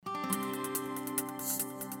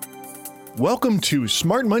Welcome to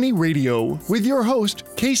Smart Money Radio with your host,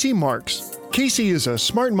 Casey Marks. Casey is a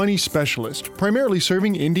smart money specialist, primarily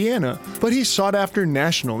serving Indiana, but he's sought after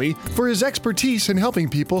nationally for his expertise in helping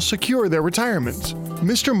people secure their retirements.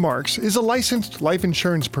 Mr. Marks is a licensed life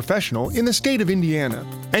insurance professional in the state of Indiana,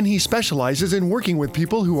 and he specializes in working with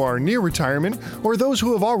people who are near retirement or those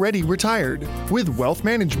who have already retired with wealth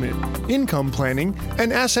management, income planning,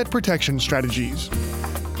 and asset protection strategies.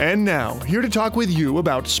 And now, here to talk with you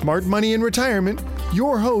about smart money in retirement,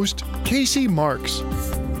 your host, Casey Marks.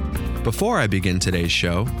 Before I begin today's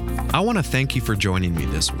show, I want to thank you for joining me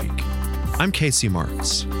this week. I'm Casey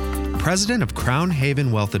Marks, president of Crown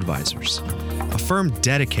Haven Wealth Advisors, a firm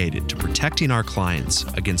dedicated to protecting our clients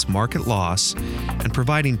against market loss and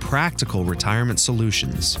providing practical retirement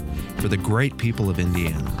solutions for the great people of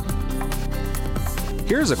Indiana.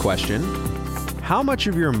 Here's a question. How much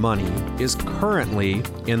of your money is currently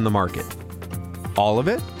in the market? All of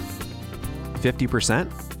it?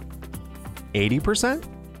 50%? 80%?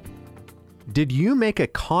 Did you make a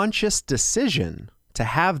conscious decision to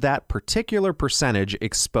have that particular percentage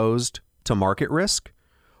exposed to market risk?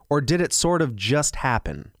 Or did it sort of just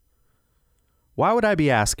happen? Why would I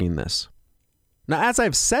be asking this? Now, as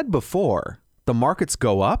I've said before, the markets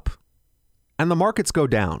go up and the markets go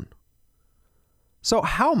down. So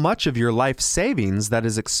how much of your life savings that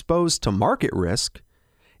is exposed to market risk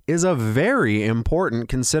is a very important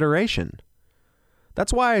consideration.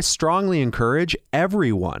 That's why I strongly encourage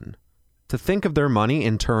everyone to think of their money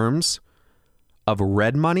in terms of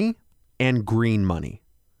red money and green money.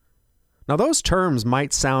 Now, those terms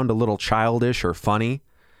might sound a little childish or funny,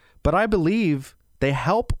 but I believe they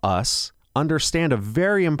help us understand a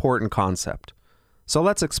very important concept. So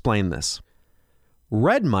let's explain this.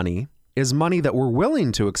 Red money is money that we're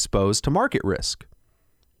willing to expose to market risk.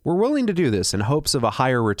 We're willing to do this in hopes of a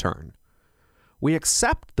higher return. We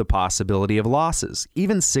accept the possibility of losses,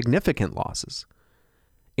 even significant losses,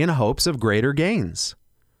 in hopes of greater gains.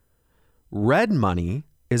 Red money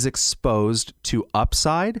is exposed to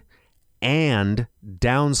upside and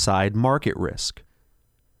downside market risk.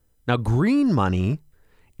 Now, green money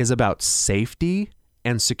is about safety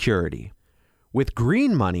and security. With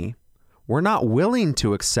green money, we're not willing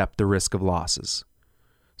to accept the risk of losses.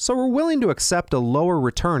 So we're willing to accept a lower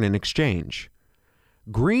return in exchange.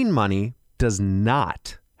 Green money does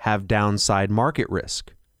not have downside market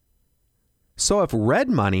risk. So if red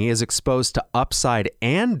money is exposed to upside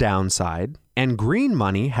and downside, and green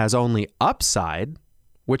money has only upside,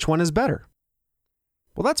 which one is better?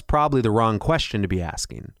 Well, that's probably the wrong question to be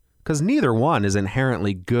asking, because neither one is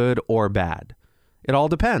inherently good or bad. It all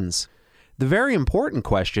depends. The very important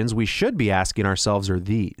questions we should be asking ourselves are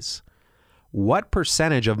these. What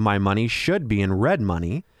percentage of my money should be in red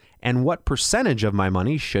money, and what percentage of my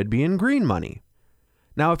money should be in green money?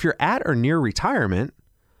 Now, if you're at or near retirement,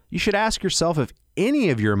 you should ask yourself if any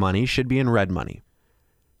of your money should be in red money.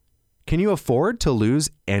 Can you afford to lose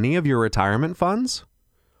any of your retirement funds?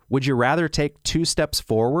 Would you rather take 2 steps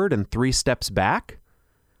forward and 3 steps back?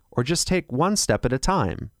 Or just take 1 step at a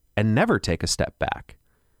time and never take a step back?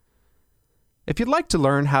 If you'd like to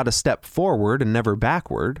learn how to step forward and never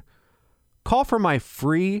backward, call for my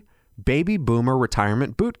free Baby Boomer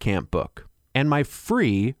Retirement Bootcamp book and my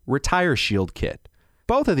free Retire Shield kit.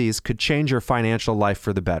 Both of these could change your financial life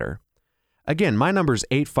for the better. Again, my number is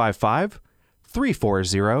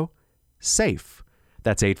 855-340-SAFE.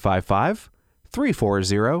 That's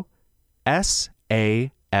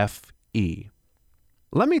 855-340-SAFE.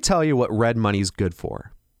 Let me tell you what red money's good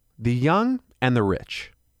for. The young and the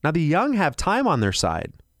rich. Now, the young have time on their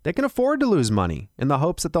side. They can afford to lose money in the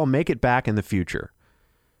hopes that they'll make it back in the future.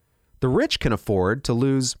 The rich can afford to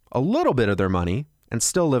lose a little bit of their money and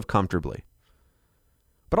still live comfortably.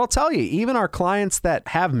 But I'll tell you, even our clients that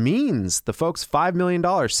have means, the folks $5 million,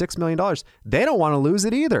 $6 million, they don't want to lose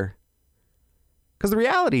it either. Because the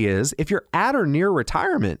reality is, if you're at or near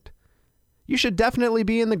retirement, you should definitely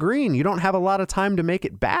be in the green. You don't have a lot of time to make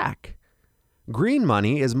it back. Green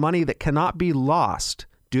money is money that cannot be lost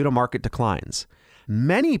due to market declines.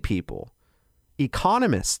 Many people,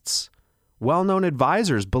 economists, well-known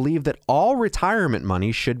advisors believe that all retirement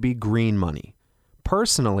money should be green money.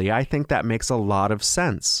 Personally, I think that makes a lot of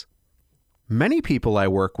sense. Many people I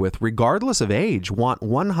work with, regardless of age, want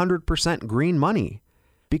 100% green money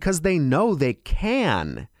because they know they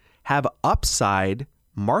can have upside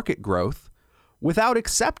market growth without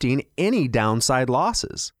accepting any downside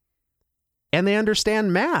losses. And they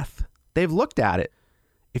understand math. They've looked at it.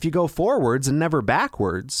 If you go forwards and never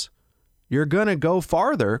backwards, you're going to go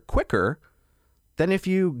farther quicker than if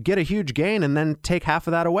you get a huge gain and then take half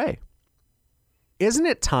of that away. Isn't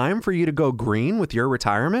it time for you to go green with your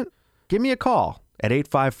retirement? give me a call at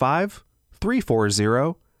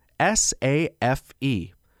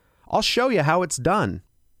 855-340-SAFE. I'll show you how it's done.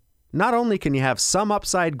 Not only can you have some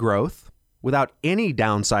upside growth without any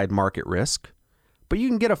downside market risk, but you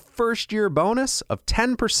can get a first-year bonus of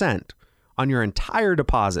 10% on your entire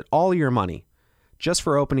deposit, all your money, just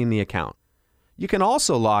for opening the account. You can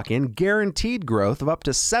also lock in guaranteed growth of up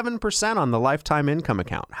to 7% on the lifetime income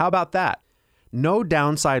account. How about that? No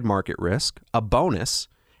downside market risk, a bonus,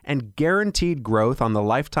 and guaranteed growth on the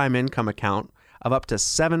lifetime income account of up to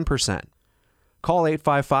 7%. Call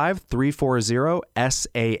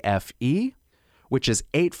 855-340-SAFE, which is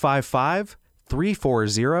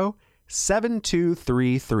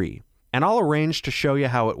 855-340-7233, and I'll arrange to show you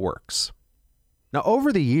how it works. Now,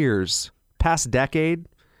 over the years, past decade,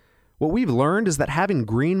 what we've learned is that having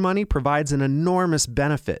green money provides an enormous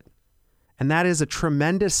benefit, and that is a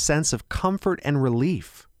tremendous sense of comfort and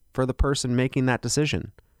relief for the person making that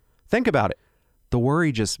decision. Think about it. The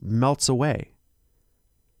worry just melts away.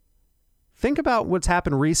 Think about what's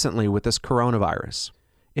happened recently with this coronavirus.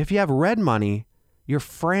 If you have red money, you're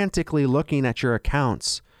frantically looking at your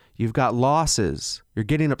accounts. You've got losses. You're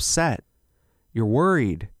getting upset. You're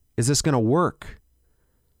worried. Is this going to work?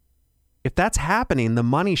 If that's happening, the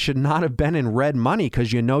money should not have been in red money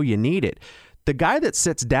because you know you need it. The guy that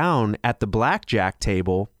sits down at the blackjack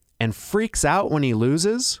table and freaks out when he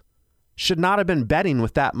loses should not have been betting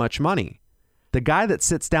with that much money. The guy that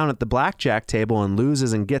sits down at the blackjack table and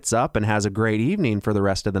loses and gets up and has a great evening for the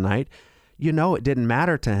rest of the night, you know it didn't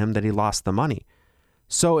matter to him that he lost the money.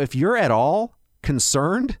 So if you're at all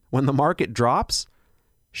concerned when the market drops,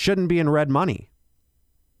 shouldn't be in red money.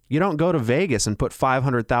 You don't go to Vegas and put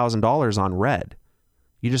 $500,000 on red.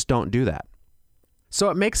 You just don't do that.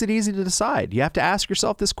 So it makes it easy to decide. You have to ask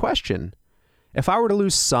yourself this question. If I were to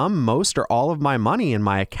lose some, most, or all of my money in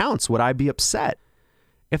my accounts, would I be upset?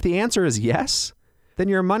 If the answer is yes, then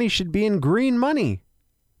your money should be in green money.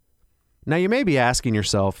 Now, you may be asking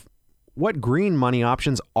yourself, what green money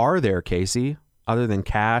options are there, Casey, other than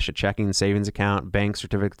cash, a checking savings account, bank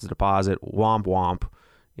certificates of deposit, womp womp,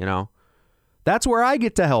 you know? That's where I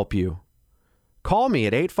get to help you. Call me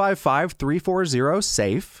at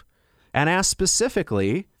 855-340-SAFE and ask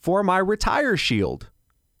specifically for my Retire Shield.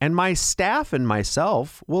 And my staff and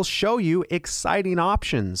myself will show you exciting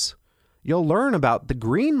options. You'll learn about the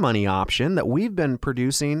green money option that we've been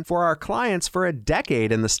producing for our clients for a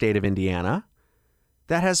decade in the state of Indiana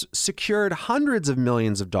that has secured hundreds of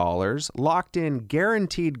millions of dollars, locked in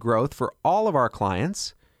guaranteed growth for all of our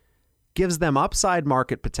clients, gives them upside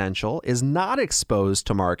market potential, is not exposed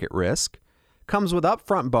to market risk, comes with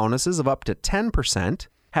upfront bonuses of up to 10%,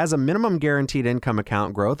 has a minimum guaranteed income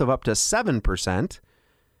account growth of up to 7%,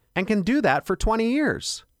 and can do that for 20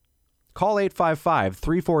 years. Call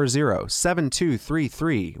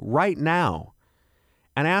 855-340-7233 right now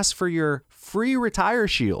and ask for your free Retire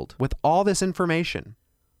Shield with all this information.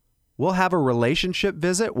 We'll have a relationship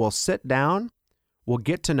visit. We'll sit down. We'll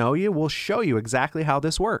get to know you. We'll show you exactly how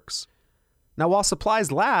this works. Now, while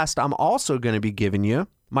supplies last, I'm also going to be giving you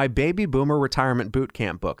my Baby Boomer Retirement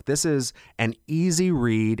Bootcamp book. This is an easy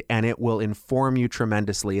read, and it will inform you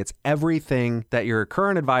tremendously. It's everything that your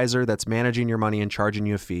current advisor that's managing your money and charging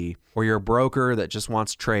you a fee, or your broker that just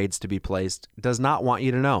wants trades to be placed, does not want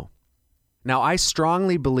you to know. Now, I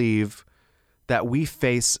strongly believe that we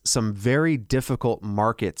face some very difficult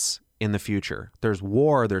markets in the future. There's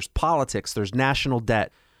war, there's politics, there's national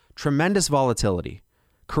debt, tremendous volatility,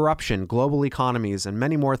 corruption, global economies, and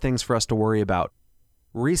many more things for us to worry about.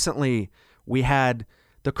 Recently, we had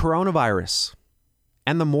the coronavirus,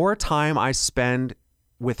 and the more time I spend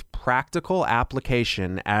with practical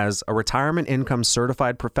application as a retirement income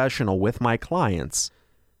certified professional with my clients,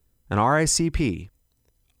 an RICP,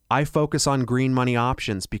 I focus on green money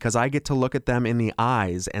options because I get to look at them in the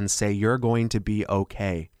eyes and say, you're going to be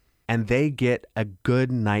okay. And they get a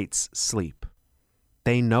good night's sleep.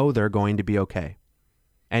 They know they're going to be okay.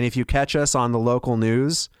 And if you catch us on the local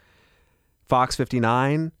news, Fox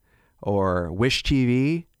 59 or Wish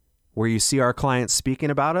TV, where you see our clients speaking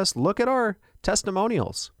about us, look at our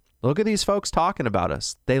testimonials. Look at these folks talking about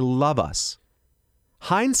us. They love us.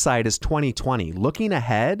 Hindsight is 20/20. Looking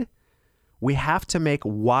ahead, we have to make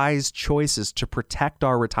wise choices to protect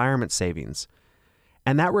our retirement savings.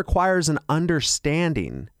 And that requires an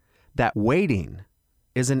understanding that waiting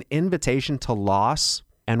is an invitation to loss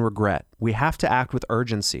and regret. We have to act with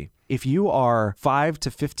urgency. If you are 5 to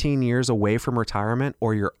 15 years away from retirement,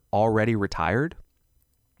 or you're already retired,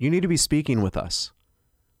 you need to be speaking with us.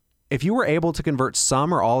 If you were able to convert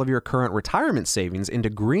some or all of your current retirement savings into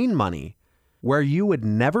green money, where you would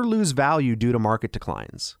never lose value due to market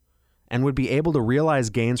declines, and would be able to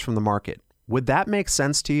realize gains from the market. Would that make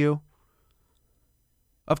sense to you?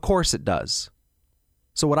 Of course it does.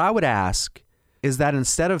 So what I would ask is that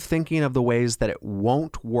instead of thinking of the ways that it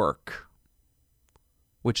won't work,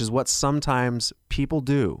 which is what sometimes people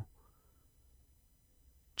do,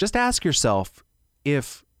 just ask yourself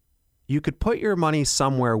if you could put your money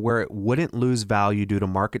somewhere where it wouldn't lose value due to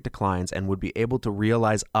market declines and would be able to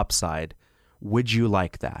realize upside. Would you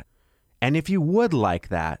like that? And if you would like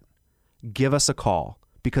that, give us a call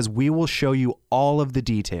because we will show you all of the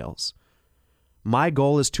details. My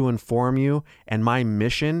goal is to inform you, and my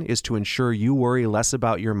mission is to ensure you worry less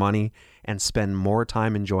about your money and spend more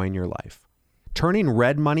time enjoying your life. Turning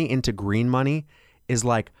red money into green money is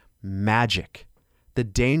like magic. The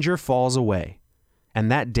danger falls away,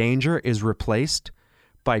 and that danger is replaced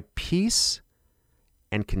by peace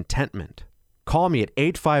and contentment. Call me at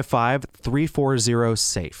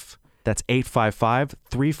 855-340-SAFE. That's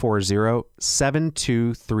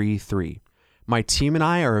 855-340-7233. My team and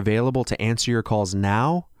I are available to answer your calls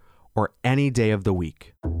now or any day of the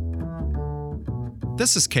week.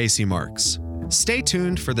 This is Casey Marks. Stay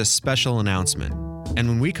tuned for this special announcement. And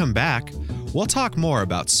when we come back, we'll talk more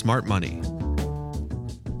about smart money.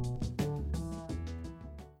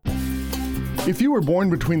 If you were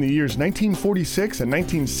born between the years 1946 and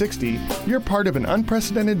 1960, you're part of an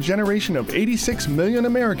unprecedented generation of 86 million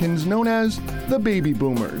Americans known as the baby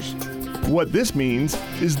boomers. What this means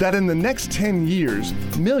is that in the next 10 years,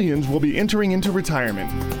 millions will be entering into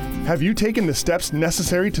retirement. Have you taken the steps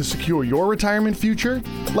necessary to secure your retirement future?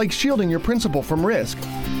 Like shielding your principal from risk,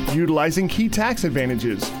 utilizing key tax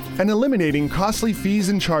advantages, and eliminating costly fees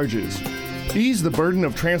and charges. Ease the burden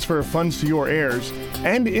of transfer of funds to your heirs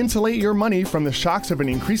and insulate your money from the shocks of an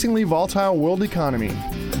increasingly volatile world economy.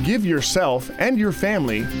 Give yourself and your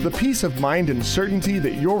family the peace of mind and certainty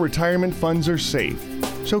that your retirement funds are safe.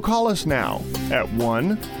 So call us now at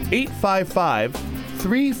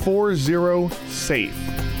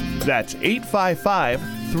 1-855-340-SAFE. That's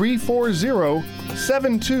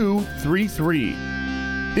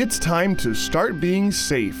 855-340-7233. It's time to start being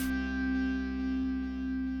safe.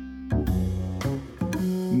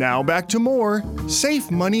 Now back to more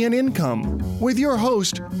Safe Money and Income with your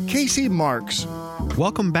host, Casey Marks.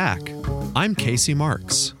 Welcome back. I'm Casey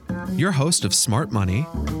Marks, your host of Smart Money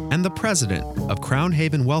and the president of Crown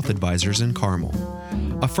Haven Wealth Advisors in Carmel,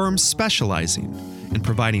 a firm specializing in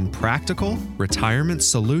providing practical retirement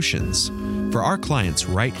solutions for our clients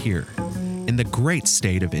right here in the great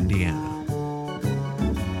state of Indiana.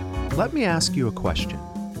 Let me ask you a question.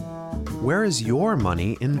 Where is your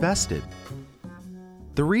money invested?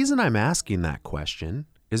 The reason I'm asking that question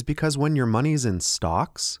is because when your money's in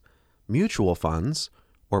stocks, mutual funds,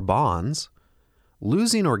 or bonds,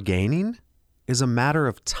 losing or gaining is a matter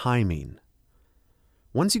of timing.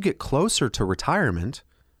 Once you get closer to retirement,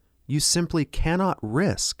 you simply cannot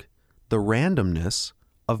risk the randomness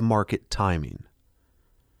of market timing.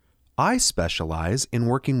 I specialize in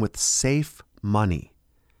working with safe money.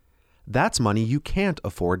 That's money you can't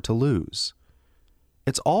afford to lose.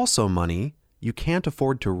 It's also money you can't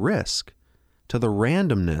afford to risk to the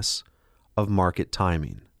randomness of market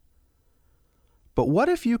timing. But what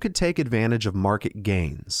if you could take advantage of market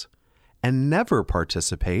gains and never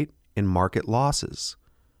participate in market losses?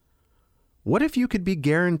 What if you could be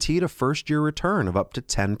guaranteed a first-year return of up to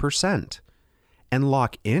 10% and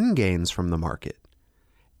lock in gains from the market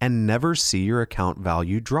and never see your account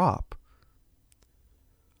value drop?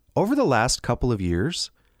 Over the last couple of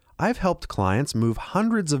years, I've helped clients move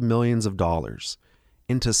hundreds of millions of dollars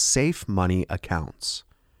into safe money accounts.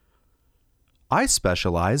 I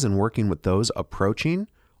specialize in working with those approaching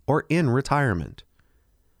or in retirement,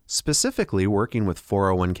 specifically working with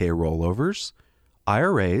 401k rollovers,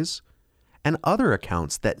 IRAs, and other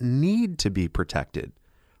accounts that need to be protected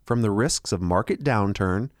from the risks of market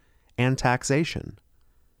downturn and taxation.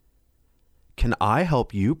 Can I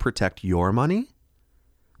help you protect your money?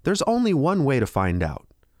 There's only one way to find out.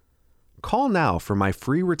 Call now for my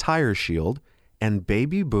free Retire Shield and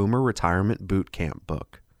Baby Boomer Retirement Bootcamp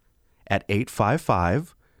book at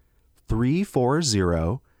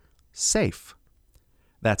 855-340-SAFE.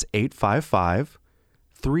 That's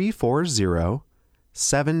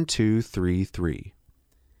 855-340-7233.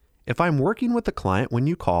 If I'm working with a client when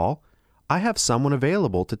you call, I have someone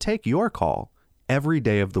available to take your call every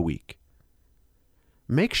day of the week.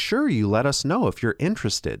 Make sure you let us know if you're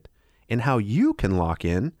interested in how you can lock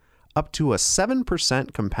in up to a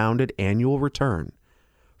 7% compounded annual return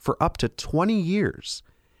for up to 20 years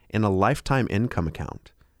in a lifetime income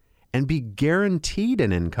account and be guaranteed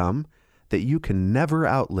an income that you can never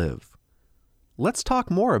outlive. Let's talk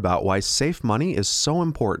more about why safe money is so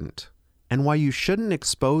important. and why you shouldn't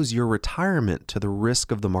expose your retirement to the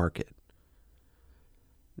risk of the market.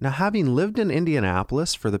 Now, having lived in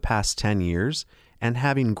Indianapolis for the past 10 years and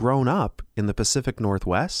having grown up in the Pacific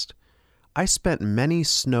Northwest, I spent many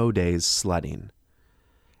snow days sledding.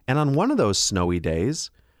 And on one of those snowy days,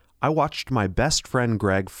 I watched my best friend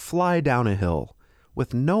Greg fly down a hill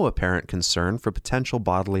with no apparent concern for potential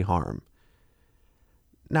bodily harm.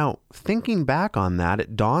 Now, thinking back on that,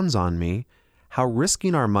 it dawns on me how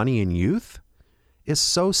risking our money in youth is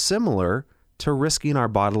so similar to risking our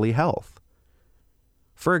bodily health.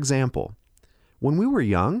 For example, when we were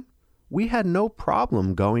young, we had no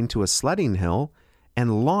problem going to a sledding hill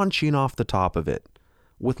and launching off the top of it,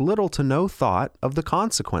 with little to no thought of the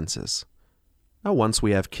consequences. Now, once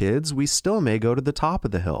we have kids, we still may go to the top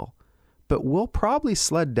of the hill, but we'll probably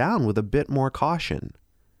sled down with a bit more caution.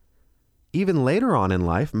 Even later on in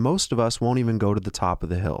life, most of us won't even go to the top of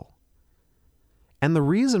the hill. And the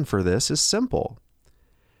reason for this is simple.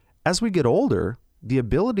 As we get older, the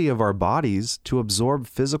ability of our bodies to absorb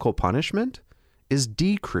physical punishment is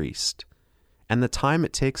decreased, and the time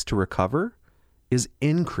it takes to recover is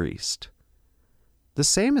increased. The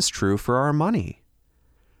same is true for our money.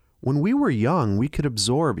 When we were young, we could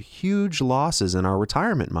absorb huge losses in our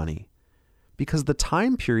retirement money because the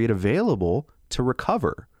time period available to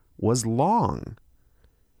recover was long.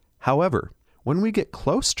 However, when we get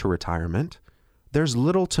close to retirement, there's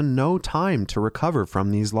little to no time to recover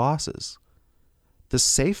from these losses. The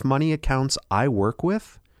safe money accounts I work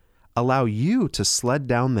with allow you to sled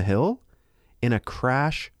down the hill in a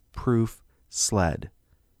crash-proof sled.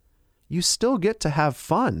 You still get to have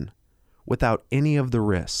fun without any of the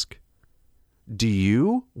risk. Do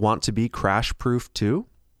you want to be crash-proof too?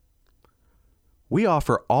 We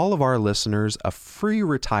offer all of our listeners a free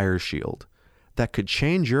Retire Shield that could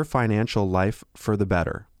change your financial life for the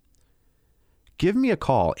better. Give me a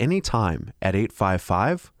call anytime at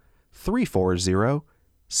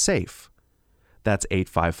 855-340-SAFE. That's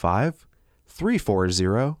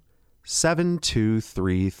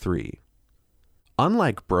 855-340-7233.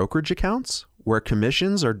 Unlike brokerage accounts, where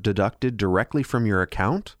commissions are deducted directly from your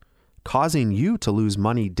account, causing you to lose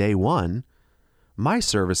money day one, my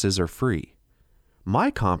services are free.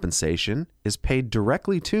 My compensation is paid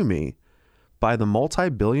directly to me by the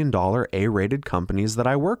multi-billion-dollar A-rated companies that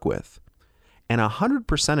I work with. And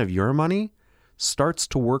 100% of your money starts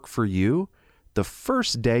to work for you the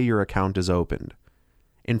first day your account is opened.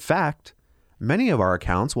 In fact, many of our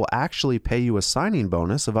accounts will actually pay you a signing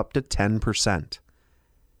bonus of up to 10%.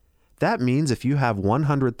 That means if you have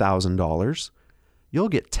 $100,000, you'll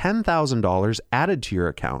get $10,000 added to your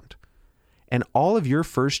account, and all of your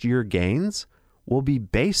first-year gains will be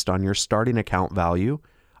based on your starting account value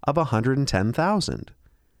of $110,000.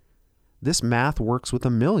 This math works with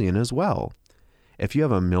 $1 million as well. If you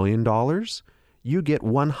have $1 million, you get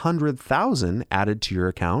 $100,000 added to your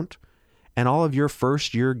account, and all of your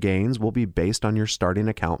first-year gains will be based on your starting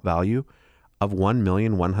account value of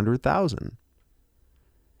 $1,100,000.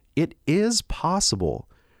 It is possible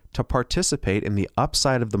to participate in the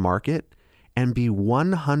upside of the market and be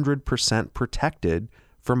 100% protected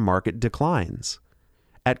from market declines.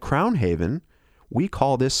 At Crown Haven, we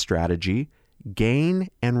call this strategy gain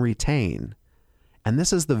and retain, and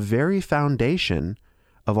this is the very foundation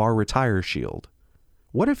of our Retire Shield.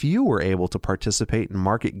 What if you were able to participate in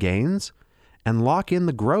market gains and lock in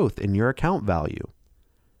the growth in your account value?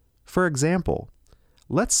 For example,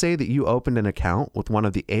 let's say that you opened an account with one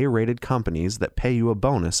of the A-rated companies that pay you a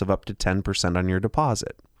bonus of up to 10% on your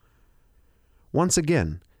deposit. Once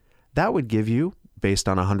again, that would give you, based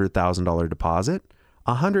on a $100,000 deposit,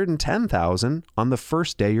 $110,000 on the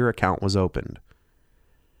first day your account was opened.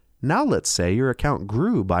 Now let's say your account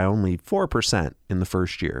grew by only 4% in the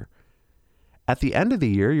first year. At the end of the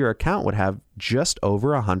year, your account would have just over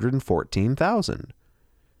 $114,000.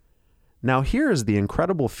 Now here is the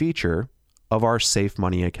incredible feature of our safe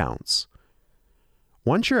money accounts.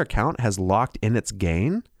 Once your account has locked in its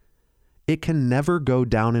gain, it can never go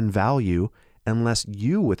down in value unless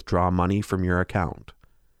you withdraw money from your account.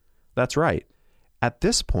 That's right. At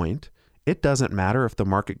this point, it doesn't matter if the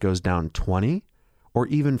market goes down 20 or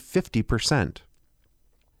even 50%.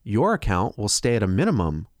 Your account will stay at a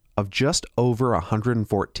minimum of just over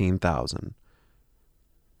 $114,000.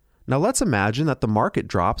 Now let's imagine that the market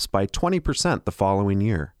drops by 20% the following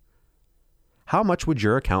year. How much would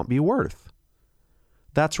your account be worth?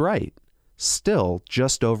 That's right, still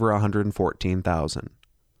just over $114,000.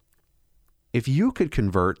 If you could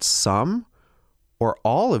convert some or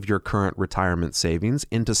all of your current retirement savings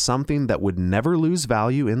into something that would never lose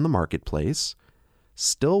value in the marketplace,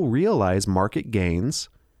 still realize market gains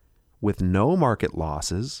with no market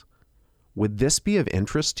losses, Would this be of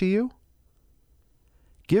interest to you?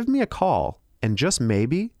 Give me a call, and just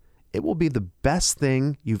maybe, it will be the best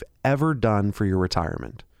thing you've ever done for your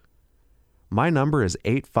retirement. My number is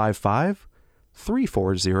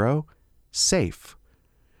 855-340-SAFE.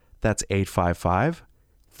 That's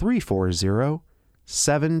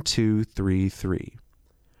 855-340-7233.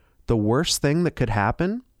 The worst thing that could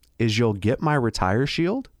happen is you'll get my Retire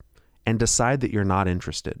Shield and decide that you're not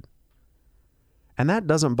interested. And that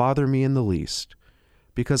doesn't bother me in the least,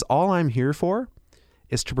 because all I'm here for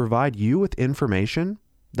is to provide you with information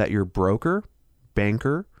that your broker,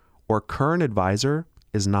 banker, or current advisor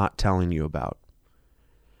is not telling you about.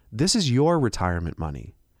 This is your retirement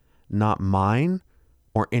money, not mine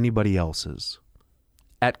or anybody else's.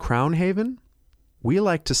 At Crown Haven, we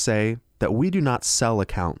like to say that we do not sell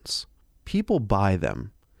accounts. People buy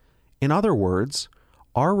them. In other words,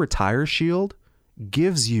 our Retire Shield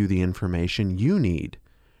gives you the information you need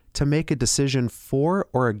to make a decision for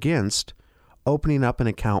or against opening up an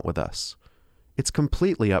account with us. It's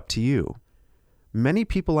completely up to you. Many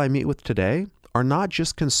people I meet with today are not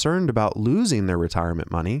just concerned about losing their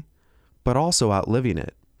retirement money, but also outliving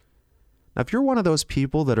it. Now, if you're one of those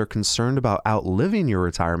people that are concerned about outliving your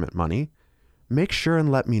retirement money, make sure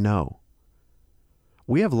and let me know.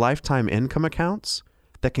 We have lifetime income accounts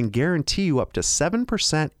that can guarantee you up to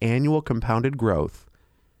 7% annual compounded growth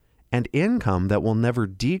and income that will never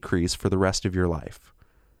decrease for the rest of your life.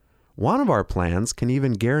 One of our plans can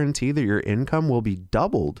even guarantee that your income will be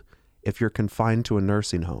doubled if you're confined to a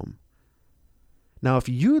nursing home. Now, if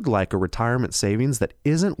you'd like a retirement savings that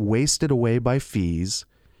isn't wasted away by fees,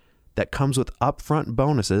 that comes with upfront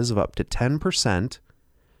bonuses of up to 10%,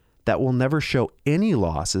 that will never show any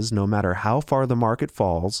losses no matter how far the market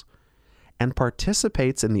falls, and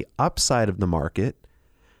participates in the upside of the market,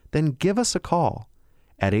 then give us a call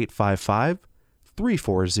at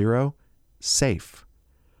 855-340-SAFE.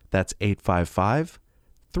 That's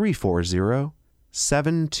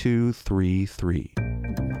 855-340-7233.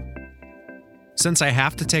 Since I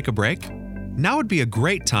have to take a break, now would be a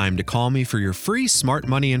great time to call me for your free Smart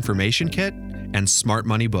Money Information Kit and Smart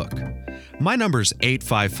Money book. My number's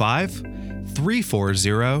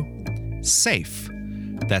 855-340-SAFE.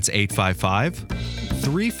 That's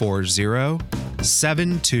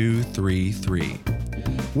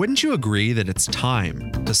 855-340-7233. Wouldn't you agree that it's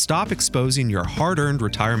time to stop exposing your hard-earned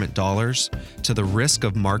retirement dollars to the risk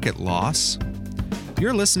of market loss?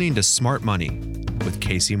 You're listening to Smart Money with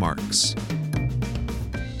Casey Marks.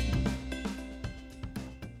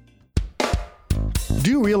 Do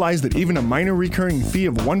you realize that even a minor recurring fee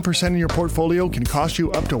of 1% in your portfolio can cost you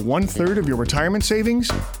up to 1/3 of your retirement savings?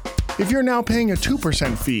 If you're now paying a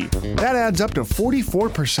 2% fee, that adds up to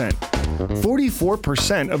 44%.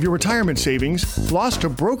 44% of your retirement savings lost to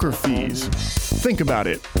broker fees. Think about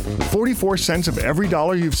it. 44 cents of every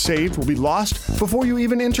dollar you've saved will be lost before you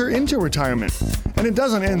even enter into retirement. And it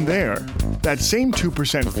doesn't end there. That same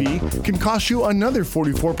 2% fee can cost you another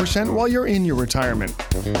 44% while you're in your retirement.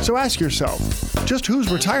 So ask yourself, just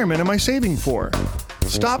whose retirement am I saving for?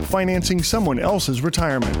 Stop financing someone else's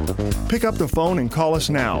retirement. Pick up the phone and call us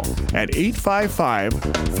now at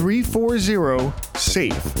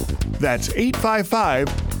 855-340-SAFE. That's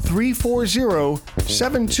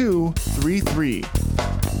 855-340-7233.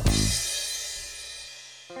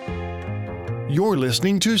 You're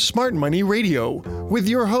listening to Smart Money Radio with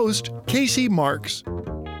your host, Casey Marks.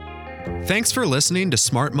 Thanks for listening to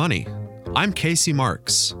Smart Money. I'm Casey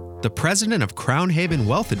Marks, the president of Crown Haven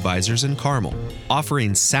Wealth Advisors in Carmel,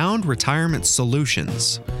 offering sound retirement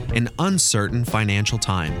solutions in uncertain financial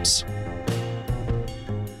times.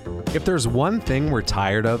 If there's one thing we're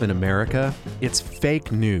tired of in America, it's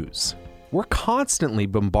fake news. We're constantly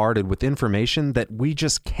bombarded with information that we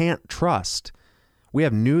just can't trust. We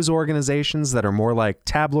have news organizations that are more like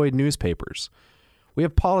tabloid newspapers. We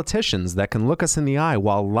have politicians that can look us in the eye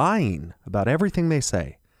while lying about everything they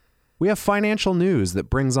say. We have financial news that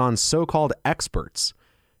brings on so-called experts,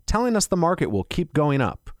 telling us the market will keep going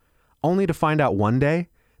up, only to find out one day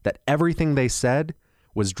that everything they said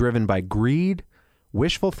was driven by greed,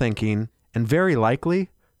 wishful thinking, and very likely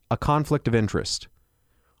a conflict of interest.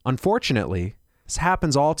 Unfortunately, this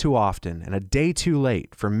happens all too often and a day too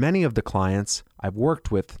late for many of the clients I've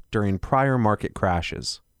worked with during prior market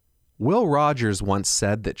crashes. Will Rogers once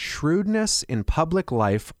said that shrewdness in public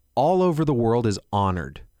life all over the world is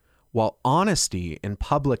honored, while honesty in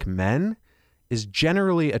public men is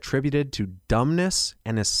generally attributed to dumbness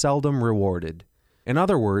and is seldom rewarded. In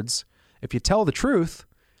other words, if you tell the truth,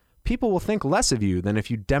 people will think less of you than if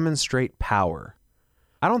you demonstrate power.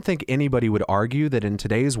 I don't think anybody would argue that in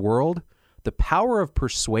today's world, the power of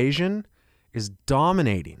persuasion is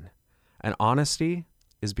dominating and honesty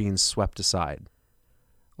is being swept aside.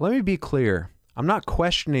 Let me be clear. I'm not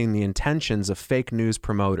questioning the intentions of fake news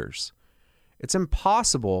promoters. It's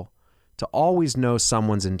impossible to always know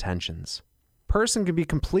someone's intentions. A person can be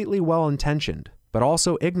completely well-intentioned, but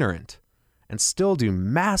also ignorant, and still do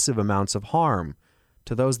massive amounts of harm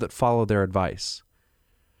to those that follow their advice.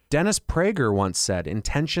 Dennis Prager once said,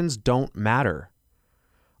 intentions don't matter.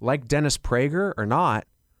 Like Dennis Prager or not,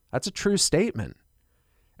 that's a true statement.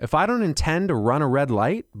 If I don't intend to run a red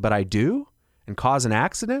light, but I do, and cause an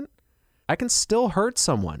accident, I can still hurt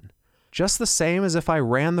someone, just the same as if I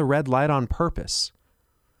ran the red light on purpose.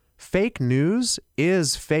 Fake news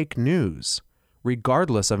is fake news,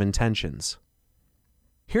 regardless of intentions.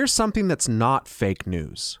 Here's something that's not fake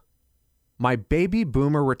news. My Baby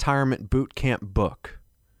Boomer Retirement Boot Camp book.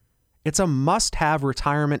 It's a must-have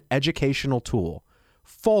retirement educational tool,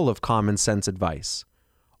 full of common sense advice.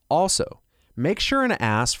 Also, make sure and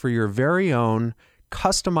ask for your very own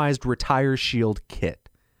customized Retire Shield kit.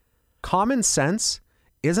 Common sense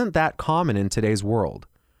isn't that common in today's world,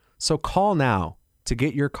 so call now to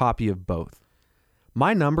get your copy of both.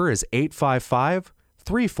 My number is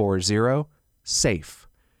 855-340-SAFE.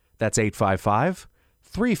 That's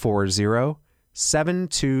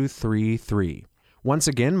 855-340-7233. Once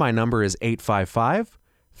again, my number is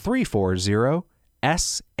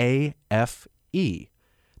 855-340-SAFE.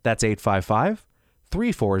 That's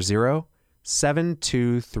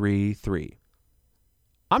 855-340-7233.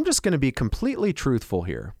 I'm just going to be completely truthful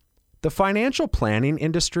here. The financial planning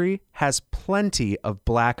industry has plenty of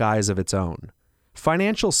black eyes of its own.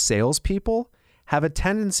 Financial salespeople have a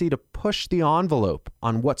tendency to push the envelope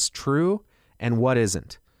on what's true and what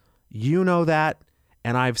isn't. You know that,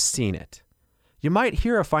 and I've seen it. You might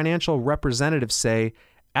hear a financial representative say,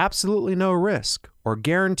 absolutely no risk or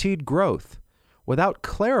guaranteed growth, without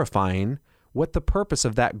clarifying what the purpose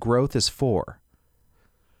of that growth is for.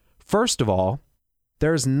 First of all,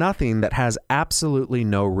 there's nothing that has absolutely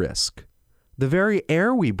no risk. The very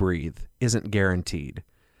air we breathe isn't guaranteed.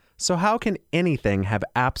 So how can anything have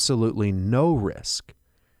absolutely no risk?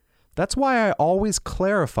 That's why I always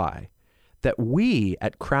clarify that we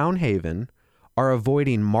at Crown Haven are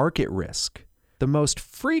avoiding market risk, the most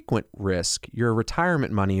frequent risk your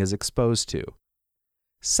retirement money is exposed to.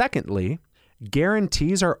 Secondly,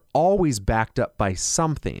 guarantees are always backed up by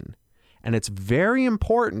something, and it's very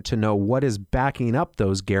important to know what is backing up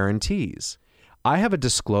those guarantees. I have a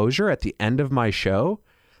disclosure at the end of my show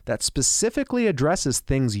that specifically addresses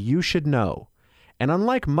things you should know, and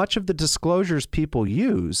unlike much of the disclosures people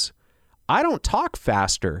use, I don't talk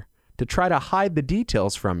faster to try to hide the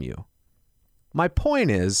details from you. My point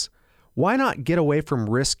is, why not get away from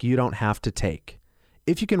risk you don't have to take?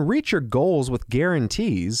 If you can reach your goals with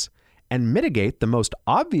guarantees and mitigate the most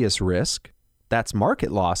obvious risk, that's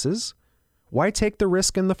market losses, why take the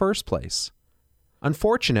risk in the first place?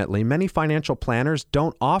 Unfortunately, many financial planners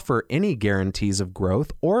don't offer any guarantees of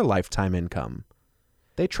growth or lifetime income.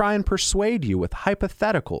 They try and persuade you with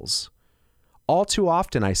hypotheticals. All too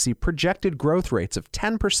often, I see projected growth rates of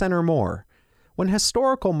 10% or more, when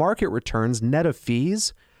historical market returns net of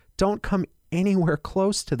fees don't come anywhere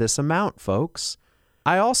close to this amount, folks.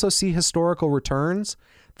 I also see historical returns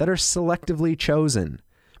that are selectively chosen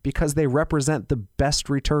because they represent the best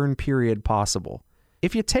return period possible.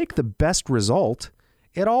 If you take the best result,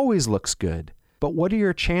 it always looks good. But what are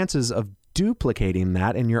your chances of duplicating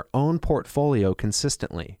that in your own portfolio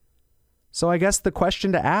consistently? So I guess the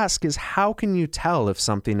question to ask is, how can you tell if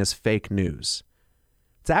something is fake news?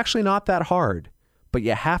 It's actually not that hard, but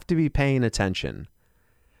you have to be paying attention.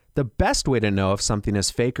 The best way to know if something is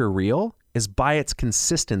fake or real is by its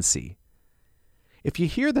consistency. If you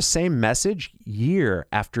hear the same message year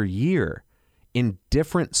after year in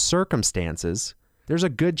different circumstances, there's a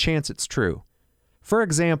good chance it's true. For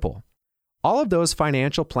example, all of those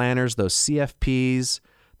financial planners, those CFPs,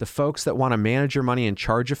 the folks that want to manage your money and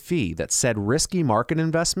charge a fee that said risky market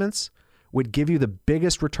investments would give you the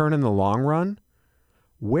biggest return in the long run,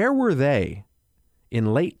 where were they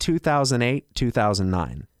in late 2008,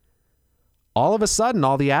 2009? All of a sudden,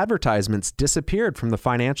 all the advertisements disappeared from the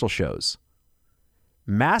financial shows.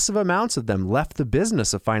 Massive amounts of them left the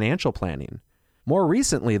business of financial planning. More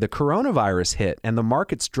recently, the coronavirus hit and the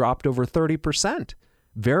markets dropped over 30%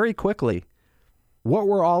 very quickly. What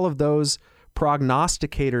were all of those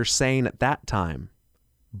prognosticators saying at that time?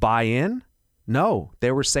 Buy in? No,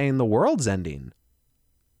 they were saying the world's ending.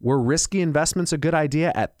 Were risky investments a good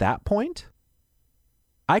idea at that point?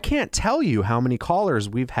 I can't tell you how many callers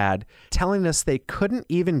we've had telling us they couldn't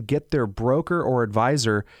even get their broker or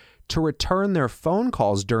advisor to return their phone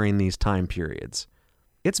calls during these time periods.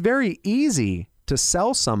 It's very easy to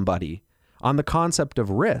sell somebody on the concept of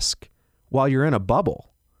risk while you're in a bubble.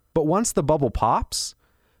 But once the bubble pops,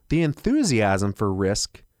 the enthusiasm for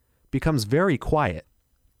risk becomes very quiet.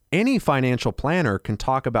 Any financial planner can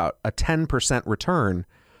talk about a 10% return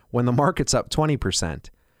when the market's up 20%.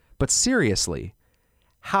 But seriously,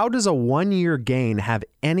 how does a 1-year gain have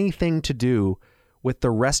anything to do with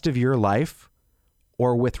the rest of your life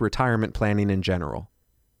or with retirement planning in general?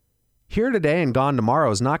 Here today and gone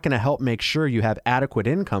tomorrow is not going to help make sure you have adequate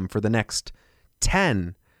income for the next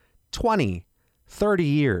 10, 20, 30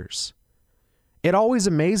 years. It always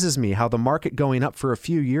amazes me how the market going up for a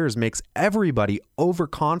few years makes everybody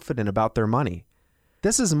overconfident about their money.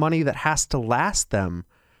 This is money that has to last them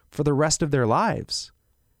for the rest of their lives.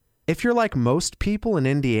 If you're like most people in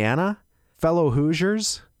Indiana, fellow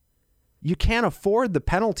Hoosiers, you can't afford the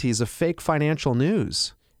penalties of fake financial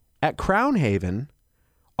news. At Crown Haven,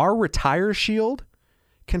 our Retire Shield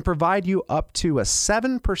can provide you up to a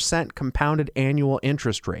 7% compounded annual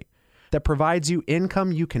interest rate that provides you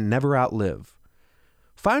income you can never outlive.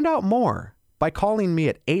 Find out more by calling me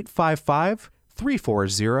at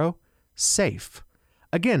 855-340-SAFE.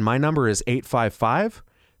 Again, my number is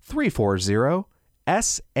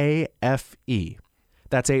 855-340-SAFE.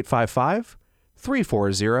 That's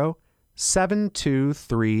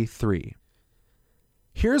 855-340-7233.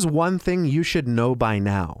 Here's one thing you should know by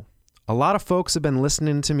now. A lot of folks have been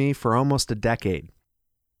listening to me for almost a decade.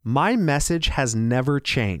 My message has never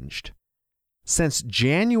changed. Since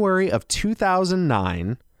January of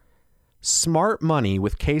 2009, Smart Money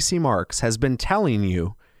with Casey Marks has been telling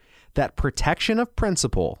you that protection of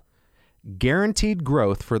principal, guaranteed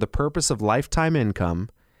growth for the purpose of lifetime income,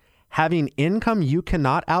 having income you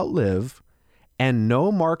cannot outlive, and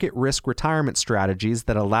no market risk retirement strategies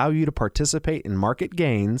that allow you to participate in market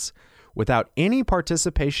gains without any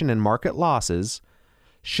participation in market losses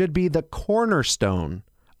should be the cornerstone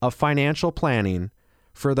of financial planning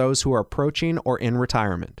for those who are approaching or in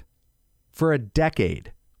retirement. For a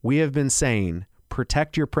decade, we have been saying,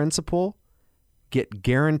 protect your principal, get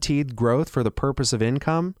guaranteed growth for the purpose of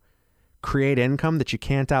income, create income that you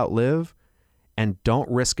can't outlive, and don't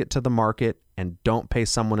risk it to the market and don't pay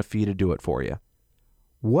someone a fee to do it for you.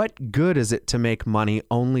 What good is it to make money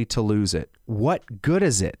only to lose it? What good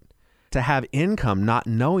is it to have income not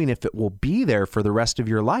knowing if it will be there for the rest of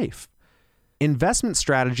your life? Investment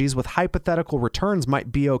strategies with hypothetical returns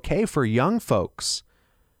might be okay for young folks,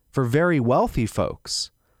 for very wealthy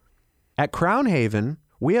folks. At Crown Haven,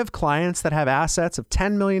 we have clients that have assets of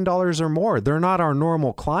 $10 million or more. They're not our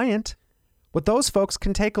normal client, but those folks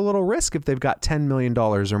can take a little risk if they've got $10 million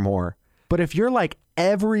or more. But if you're like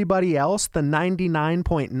everybody else, the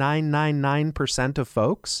 99.999% of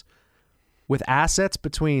folks with assets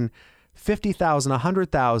between $50,000,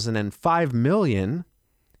 $100,000, and $5 million,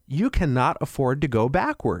 you cannot afford to go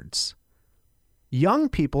backwards. Young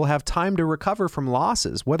people have time to recover from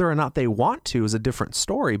losses. Whether or not they want to is a different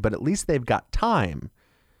story, but at least they've got time.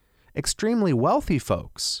 Extremely wealthy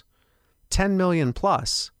folks, 10 million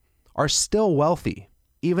plus, are still wealthy,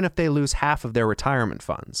 even if they lose half of their retirement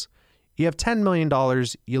funds. You have $10 million,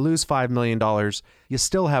 you lose $5 million, you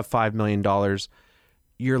still have $5 million.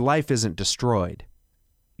 Your life isn't destroyed.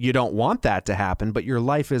 You don't want that to happen, but your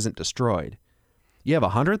life isn't destroyed. You have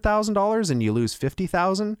 $100,000 and you lose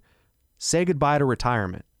 $50,000, say goodbye to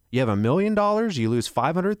retirement. You have $1 million, you lose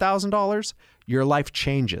 $500,000, your life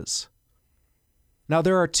changes. Now,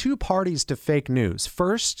 there are two parties to fake news.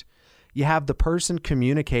 First, you have the person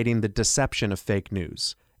communicating the deception of fake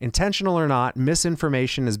news. Intentional or not,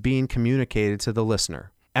 misinformation is being communicated to the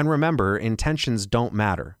listener. And remember, intentions don't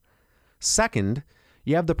matter. Second,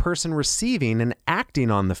 you have the person receiving and acting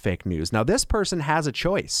on the fake news. Now, this person has a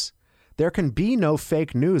choice. There can be no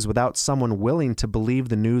fake news without someone willing to believe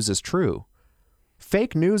the news is true.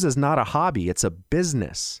 Fake news is not a hobby, it's a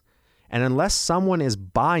business. And unless someone is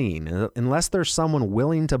buying, unless there's someone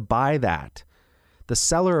willing to buy that, the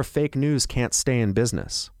seller of fake news can't stay in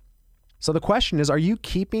business. So the question is, are you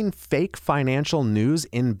keeping fake financial news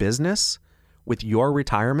in business with your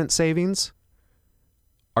retirement savings?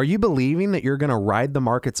 Are you believing that you're going to ride the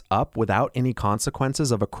markets up without any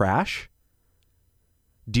consequences of a crash?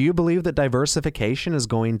 Do you believe that diversification is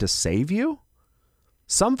going to save you?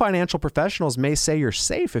 Some financial professionals may say you're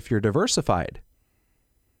safe if you're diversified.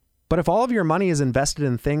 But if all of your money is invested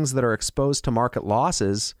in things that are exposed to market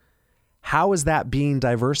losses, how is that being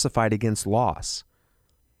diversified against loss?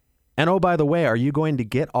 And oh, by the way, are you going to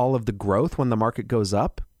get all of the growth when the market goes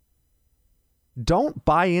up? Don't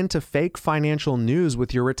buy into fake financial news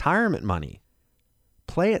with your retirement money.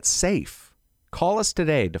 Play it safe. Call us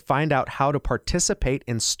today to find out how to participate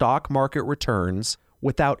in stock market returns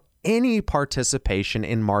without any participation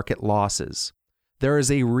in market losses. There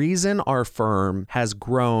is a reason our firm has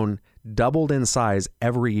grown, doubled in size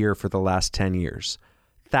every year for the last 10 years.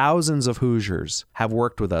 Thousands of Hoosiers have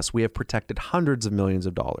worked with us. We have protected hundreds of millions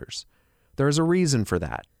of dollars. There is a reason for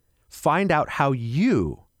that. Find out how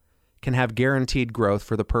you can have guaranteed growth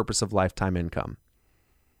for the purpose of lifetime income.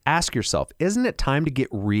 Ask yourself, isn't it time to get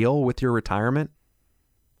real with your retirement?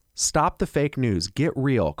 Stop the fake news. Get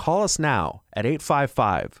real. Call us now at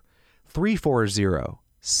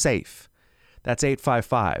 855-340-SAFE. That's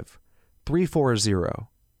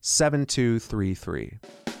 855-340-7233.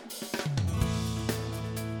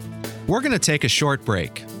 We're going to take a short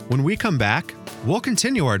break. When we come back, we'll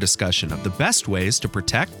continue our discussion of the best ways to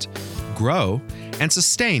protect, grow, and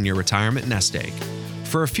sustain your retirement nest egg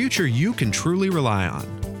for a future you can truly rely on.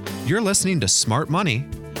 You're listening to Smart Money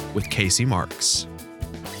with Casey Marks.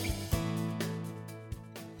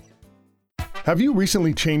 Have you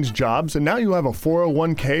recently changed jobs and now you have a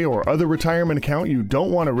 401k or other retirement account you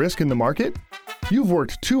don't want to risk in the market? You've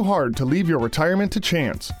worked too hard to leave your retirement to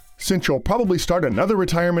chance. Since you'll probably start another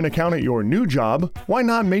retirement account at your new job, why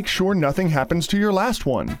not make sure nothing happens to your last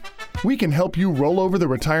one? We can help you roll over the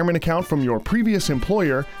retirement account from your previous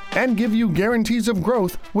employer and give you guarantees of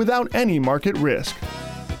growth without any market risk.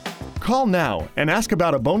 Call now and ask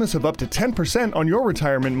about a bonus of up to 10% on your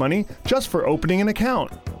retirement money just for opening an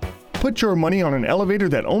account. Put your money on an elevator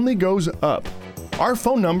that only goes up. Our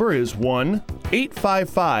phone number is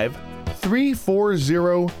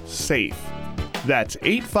 1-855-340-SAFE. That's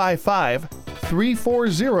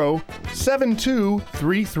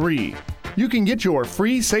 855-340-7233. You can get your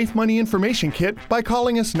free Safe Money Information Kit by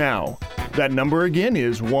calling us now. That number again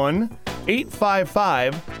is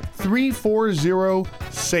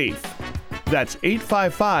 1-855-340-SAFE. That's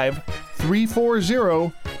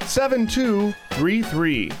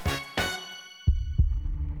 855-340-7233.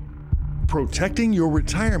 Protecting your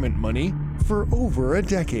retirement money for over a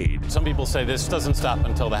decade. Some people say this doesn't stop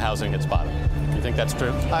until the housing hits bottom. You think that's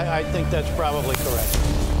true? I think that's probably correct.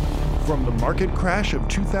 From the market crash of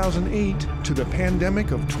 2008 to the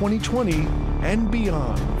pandemic of 2020 and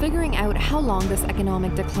beyond. Figuring out how long this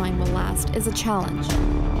economic decline will last is a challenge.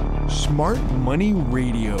 Smart Money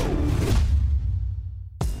Radio.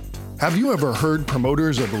 Have you ever heard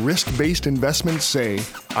promoters of risk-based investments say,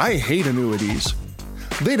 "I hate annuities"?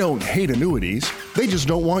 They don't hate annuities, they just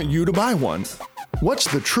don't want you to buy one. What's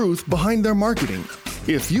the truth behind their marketing?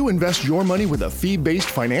 If you invest your money with a fee-based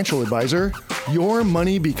financial advisor, your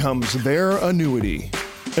money becomes their annuity.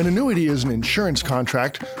 An annuity is an insurance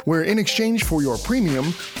contract where in exchange for your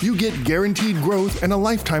premium, you get guaranteed growth and a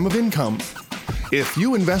lifetime of income. If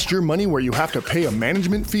you invest your money where you have to pay a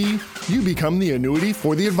management fee, you become the annuity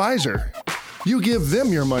for the advisor. You give them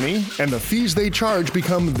your money, and the fees they charge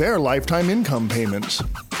become their lifetime income payments.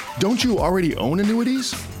 Don't you already own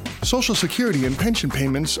annuities? Social Security and pension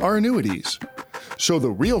payments are annuities. So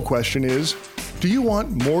the real question is, do you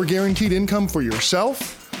want more guaranteed income for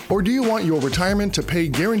yourself? Or do you want your retirement to pay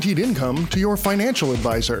guaranteed income to your financial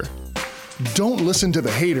advisor? Don't listen to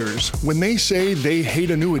the haters. When they say they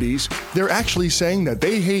hate annuities, they're actually saying that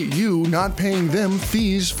they hate you not paying them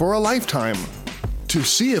fees for a lifetime. To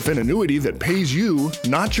see if an annuity that pays you,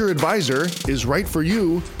 not your advisor, is right for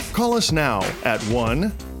you, call us now at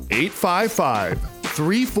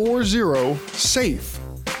 1-855-340-SAFE.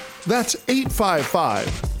 That's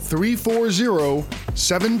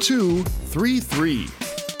 855-340-7233.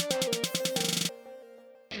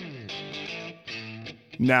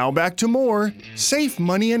 Now back to more Safe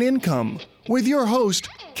Money and Income with your host,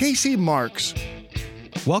 Casey Marks.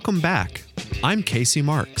 Welcome back. I'm Casey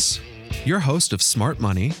Marks, your host of Smart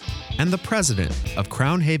Money and the president of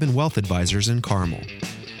Crown Haven Wealth Advisors in Carmel,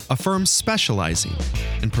 a firm specializing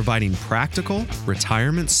in providing practical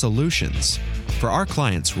retirement solutions for our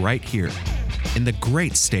clients right here in the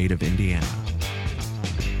great state of Indiana.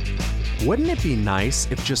 Wouldn't it be nice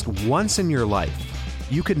if just once in your life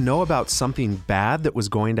you could know about something bad that was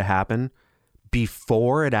going to happen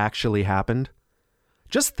before it actually happened?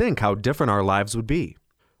 Just think how different our lives would be.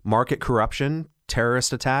 Market corruption,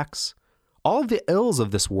 terrorist attacks, all of the ills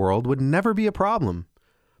of this world would never be a problem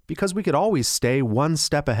because we could always stay one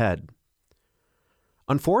step ahead.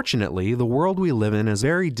 Unfortunately, the world we live in is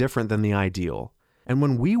very different than the ideal, and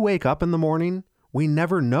when we wake up in the morning, we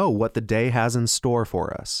never know what the day has in store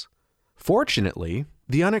for us. Fortunately,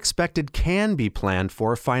 the unexpected can be planned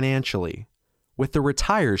for financially with the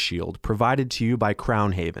Retire Shield provided to you by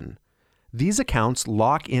Crown Haven. These accounts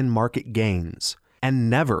lock in market gains and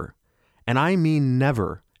never, and I mean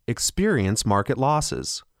never, experience market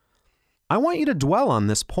losses. I want you to dwell on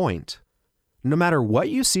this point. No matter what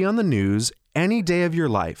you see on the news any day of your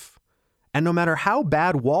life, and no matter how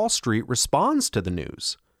bad Wall Street responds to the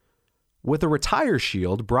news. With a Retire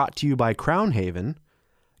Shield brought to you by Crown Haven,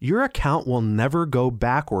 your account will never go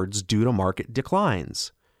backwards due to market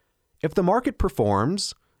declines. If the market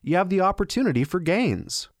performs, you have the opportunity for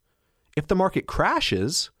gains. If the market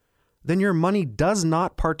crashes, then your money does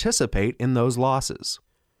not participate in those losses.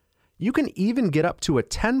 You can even get up to a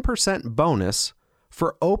 10% bonus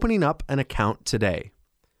for opening up an account today.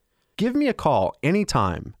 Give me a call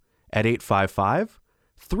anytime at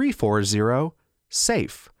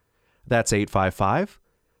 855-340-SAFE. That's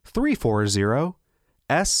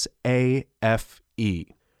 855-340-SAFE.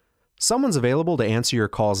 Someone's available to answer your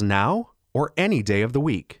calls now or any day of the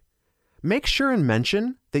week. Make sure and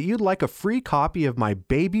mention that you'd like a free copy of my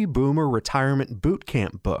Baby Boomer Retirement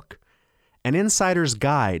Bootcamp book, an insider's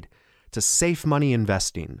guide to safe money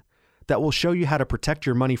investing that will show you how to protect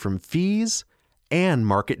your money from fees and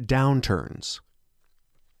market downturns.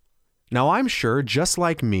 Now, I'm sure, just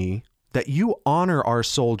like me, that you honor our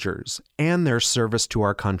soldiers and their service to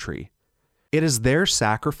our country. It is their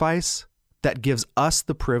sacrifice that gives us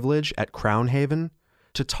the privilege at Crown Haven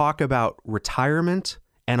to talk about retirement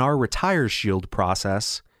and our Retire Shield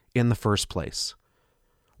process in the first place.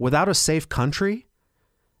 Without a safe country,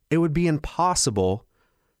 it would be impossible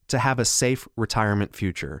to have a safe retirement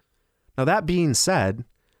future. Now, that being said,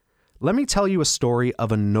 let me tell you a story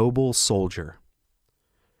of a noble soldier.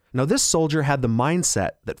 Now, this soldier had the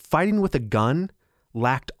mindset that fighting with a gun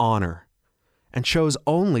lacked honor and chose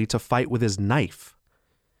only to fight with his knife.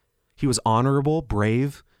 He was honorable,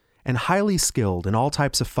 brave, and highly skilled in all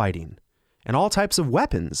types of fighting and all types of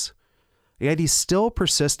weapons, yet he still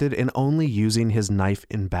persisted in only using his knife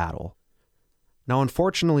in battle. Now,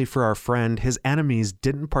 unfortunately for our friend, his enemies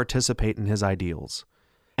didn't participate in his ideals.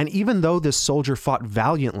 And even though this soldier fought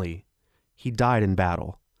valiantly, he died in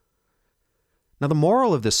battle. Now, the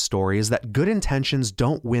moral of this story is that good intentions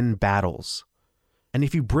don't win battles. And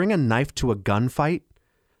if you bring a knife to a gunfight,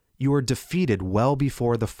 you are defeated well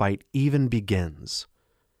before the fight even begins.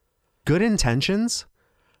 Good intentions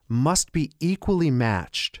must be equally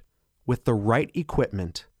matched with the right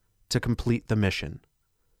equipment to complete the mission.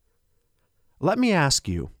 Let me ask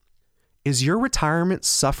you, is your retirement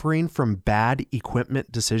suffering from bad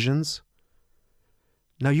equipment decisions?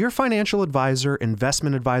 Now, your financial advisor,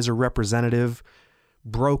 investment advisor representative,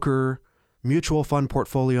 broker, mutual fund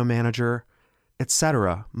portfolio manager,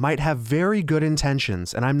 etc., might have very good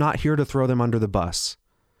intentions, and I'm not here to throw them under the bus.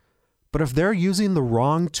 But if they're using the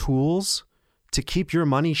wrong tools to keep your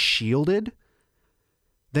money shielded,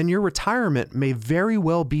 then your retirement may very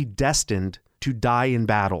well be destined to die in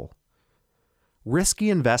battle.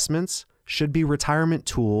 Risky investments should be retirement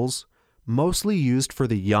tools mostly used for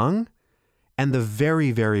the young and the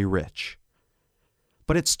very, very rich.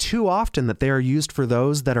 But it's too often that they are used for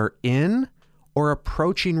those that are in or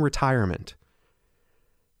approaching retirement.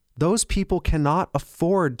 Those people cannot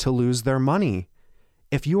afford to lose their money.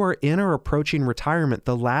 If you are in or approaching retirement,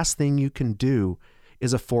 the last thing you can do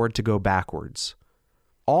is afford to go backwards.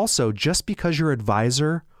 Also, just because your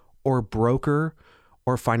advisor or broker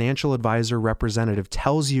or financial advisor representative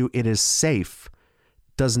tells you it is safe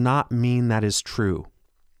does not mean that is true.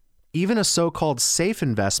 Even a so-called safe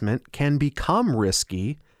investment can become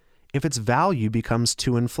risky if its value becomes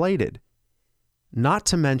too inflated. Not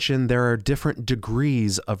to mention, there are different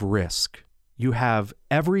degrees of risk. You have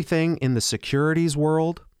everything in the securities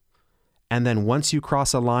world, and then once you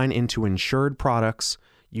cross a line into insured products,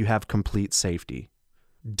 you have complete safety.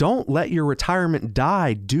 Don't let your retirement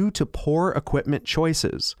die due to poor equipment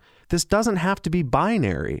choices. This doesn't have to be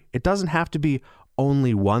binary. It doesn't have to be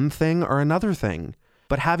only one thing or another thing,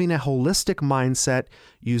 but having a holistic mindset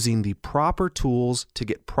using the proper tools to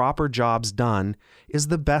get proper jobs done is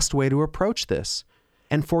the best way to approach this.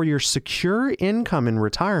 And for your secure income in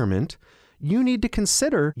retirement, you need to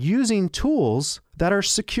consider using tools that are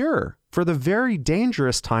secure for the very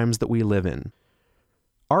dangerous times that we live in.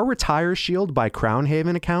 Our Retire Shield by Crown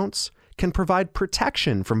Haven accounts can provide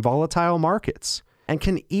protection from volatile markets and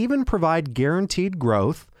can even provide guaranteed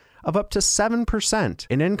growth of up to 7%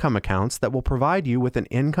 in income accounts that will provide you with an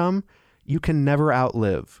income you can never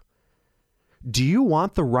outlive. Do you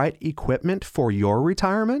want the right equipment for your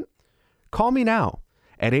retirement? Call me now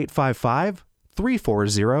at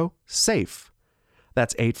 855-340-SAFE.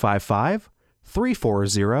 That's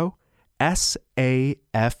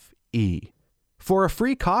 855-340-SAFE. For a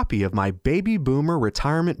free copy of my Baby Boomer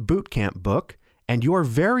Retirement Bootcamp book and your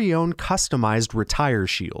very own customized Retire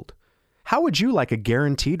Shield. How would you like a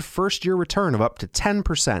guaranteed first-year return of up to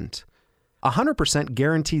 10%, 100%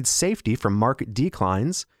 guaranteed safety from market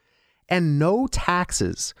declines, and no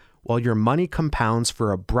taxes while your money compounds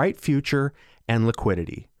for a bright future and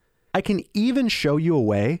liquidity. I can even show you a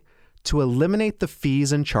way to eliminate the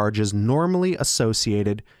fees and charges normally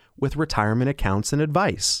associated with retirement accounts and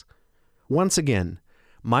advice. Once again,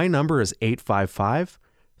 my number is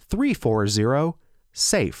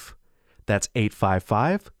 855-340-SAFE. That's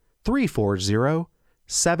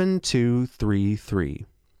 855-340-7233.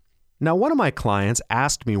 Now, one of my clients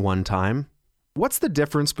asked me one time, what's the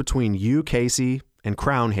difference between you, Casey, and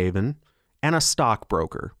Crown Haven, and a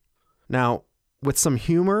stockbroker? Now, with some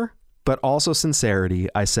humor, but also sincerity,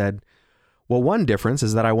 I said, well, one difference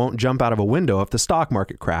is that I won't jump out of a window if the stock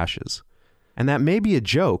market crashes. And that may be a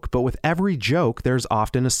joke, but with every joke, there's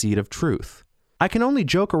often a seed of truth. I can only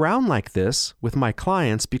joke around like this with my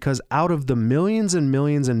clients because out of the millions and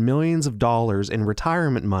millions and millions of dollars in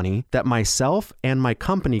retirement money that myself and my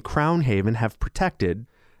company, Crown Haven, have protected,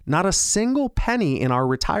 not a single penny in our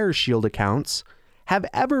Retire Shield accounts have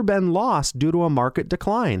ever been lost due to a market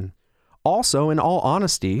decline. Also, in all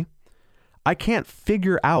honesty, I can't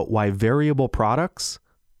figure out why variable products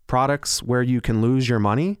where you can lose your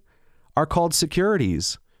money, are called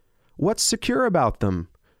securities. What's secure about them?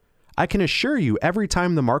 I can assure you, every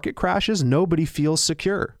time the market crashes, nobody feels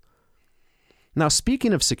secure. Now,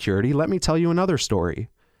 speaking of security, let me tell you another story.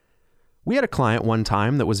 We had a client one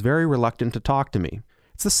time that was very reluctant to talk to me.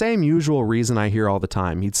 It's the same usual reason I hear all the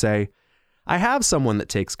time. He'd say, I have someone that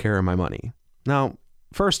takes care of my money. Now,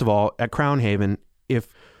 first of all, at Crown Haven, if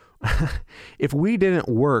we didn't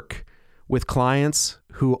work with clients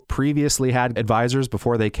who previously had advisors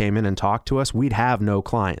before they came in and talked to us, we'd have no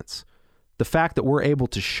clients. The fact that we're able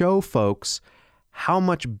to show folks how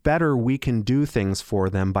much better we can do things for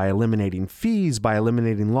them by eliminating fees, by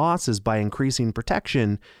eliminating losses, by increasing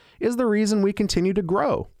protection is the reason we continue to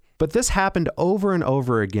grow. But this happened over and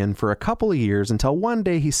over again for a couple of years until one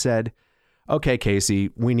day he said, okay, Casey,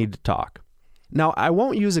 we need to talk. Now, I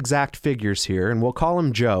won't use exact figures here, and we'll call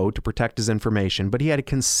him Joe to protect his information, but he had a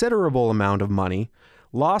considerable amount of money,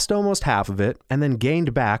 lost almost half of it, and then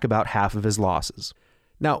gained back about half of his losses.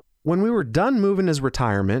 Now, when we were done moving his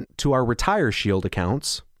retirement to our Retire Shield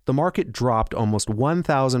accounts, the market dropped almost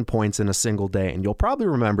 1,000 points in a single day, and you'll probably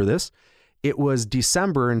remember this. It was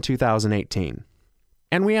December in 2018.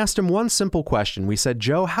 And we asked him one simple question. We said,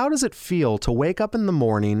 Joe, how does it feel to wake up in the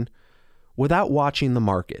morning without watching the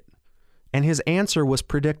market? And his answer was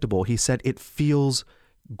predictable. He said, it feels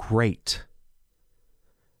great.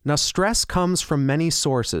 Now, stress comes from many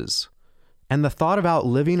sources, and the thought of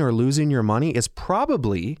outliving or losing your money is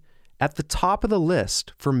probably at the top of the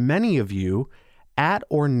list for many of you at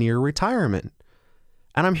or near retirement.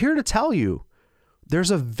 And I'm here to tell you,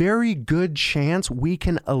 there's a very good chance we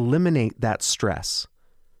can eliminate that stress.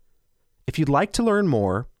 If you'd like to learn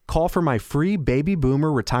more, call for my free Baby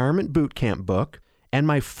Boomer Retirement Bootcamp book and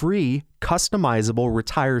my free customizable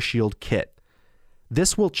Retire Shield kit.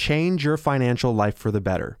 This will change your financial life for the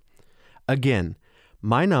better. Again,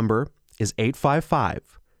 my number is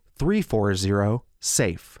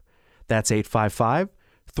 855-340-SAFE. That's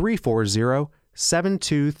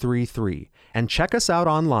 855-340-7233. And check us out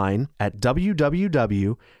online at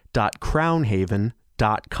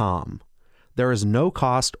www.crownhaven.com. There is no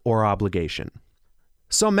cost or obligation.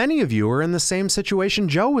 So many of you are in the same situation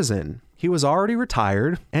Joe was in. He was already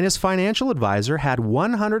retired, and his financial advisor had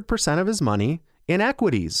 100% of his money in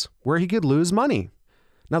equities, where he could lose money.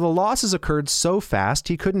 Now, the losses occurred so fast,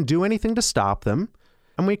 he couldn't do anything to stop them.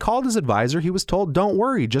 And when he called his advisor, he was told, don't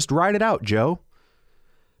worry, just ride it out, Joe.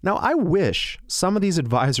 Now, I wish some of these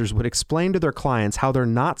advisors would explain to their clients how they're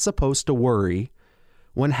not supposed to worry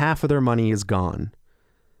when half of their money is gone.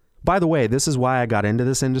 By the way, this is why I got into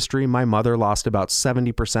this industry. My mother lost about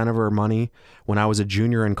 70% of her money when I was a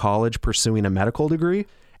junior in college pursuing a medical degree.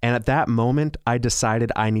 And at that moment, I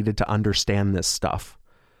decided I needed to understand this stuff.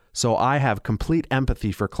 So I have complete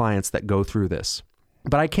empathy for clients that go through this.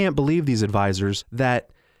 But I can't believe these advisors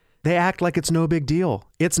that they act like it's no big deal.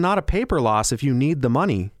 It's not a paper loss if you need the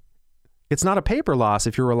money. It's not a paper loss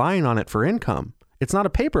if you're relying on it for income. It's not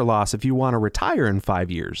a paper loss if you want to retire in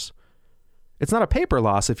 5 years. It's not a paper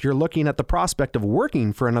loss if you're looking at the prospect of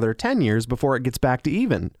working for another 10 years before it gets back to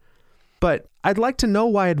even. But I'd like to know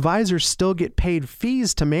why advisors still get paid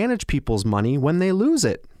fees to manage people's money when they lose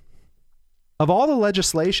it. Of all the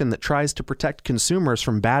legislation that tries to protect consumers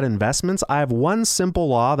from bad investments, I have one simple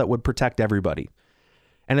law that would protect everybody.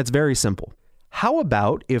 And it's very simple. How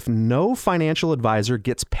about if no financial advisor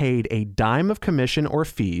gets paid a dime of commission or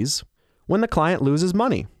fees when the client loses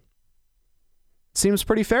money? Seems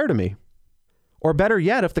pretty fair to me. Or better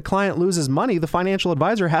yet, if the client loses money, the financial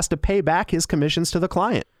advisor has to pay back his commissions to the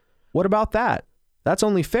client. What about that? That's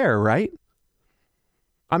only fair, right?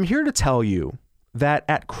 I'm here to tell you that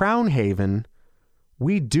at Crown Haven,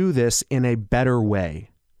 we do this in a better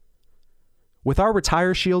way. With our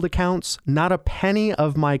Retire Shield accounts, not a penny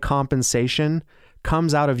of my compensation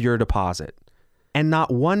comes out of your deposit, and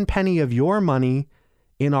not one penny of your money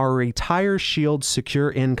in our Retire Shield secure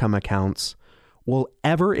income accounts will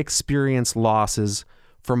ever experience losses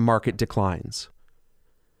from market declines.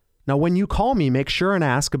 Now, when you call me, make sure and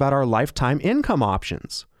ask about our lifetime income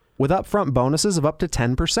options with upfront bonuses of up to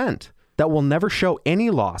 10% that will never show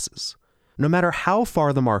any losses, no matter how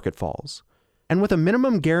far the market falls, and with a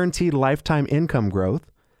minimum guaranteed lifetime income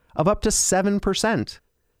growth of up to 7%.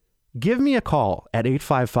 Give me a call at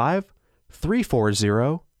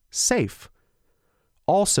 855-340-SAFE.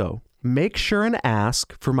 Also, make sure and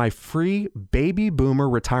ask for my free Baby Boomer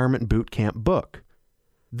Retirement Bootcamp book.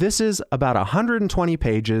 This is about 120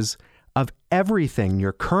 pages of everything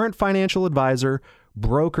your current financial advisor,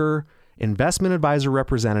 broker, investment advisor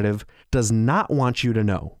representative does not want you to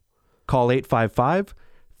know. Call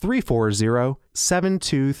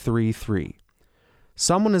 855-340-7233.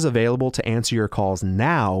 Someone is available to answer your calls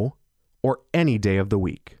now or any day of the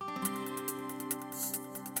week.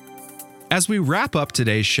 As we wrap up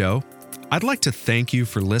today's show, I'd like to thank you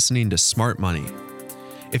for listening to Smart Money.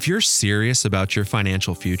 If you're serious about your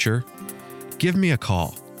financial future, give me a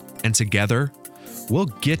call, and together, we'll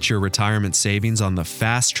get your retirement savings on the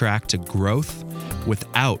fast track to growth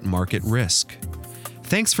without market risk.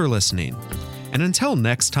 Thanks for listening. And until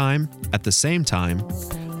next time, at the same time,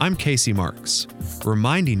 I'm Casey Marks,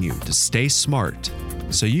 reminding you to stay smart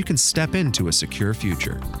so you can step into a secure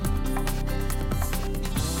future.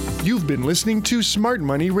 You've been listening to Smart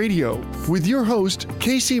Money Radio with your host,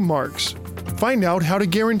 Casey Marks. Find out how to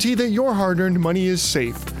guarantee that your hard-earned money is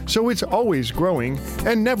safe, so it's always growing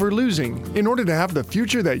and never losing in order to have the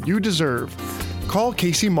future that you deserve. Call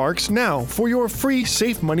Casey Marks now for your free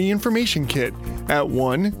Safe Money Information Kit at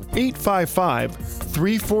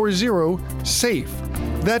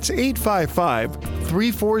 1-855-340-SAFE. That's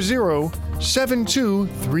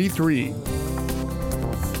 855-340-7233.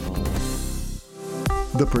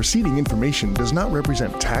 The preceding information does not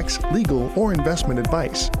represent tax, legal, or investment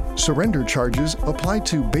advice. Surrender charges apply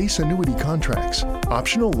to base annuity contracts.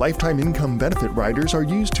 Optional lifetime income benefit riders are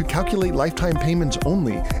used to calculate lifetime payments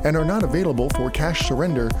only and are not available for cash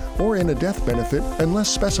surrender or in a death benefit unless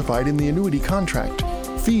specified in the annuity contract.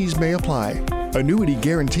 Fees may apply. Annuity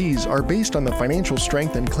guarantees are based on the financial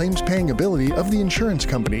strength and claims paying ability of the insurance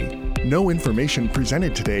company. No information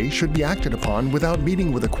presented today should be acted upon without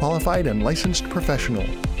meeting with a qualified and licensed professional.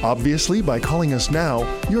 Obviously, by calling us now,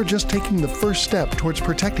 you're just taking the first step towards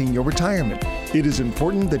protecting your retirement. It is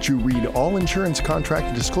important that you read all insurance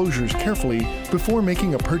contract disclosures carefully before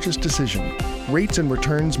making a purchase decision. Rates and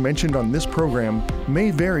returns mentioned on this program may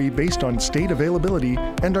vary based on state availability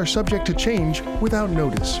and are subject to change without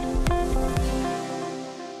notice.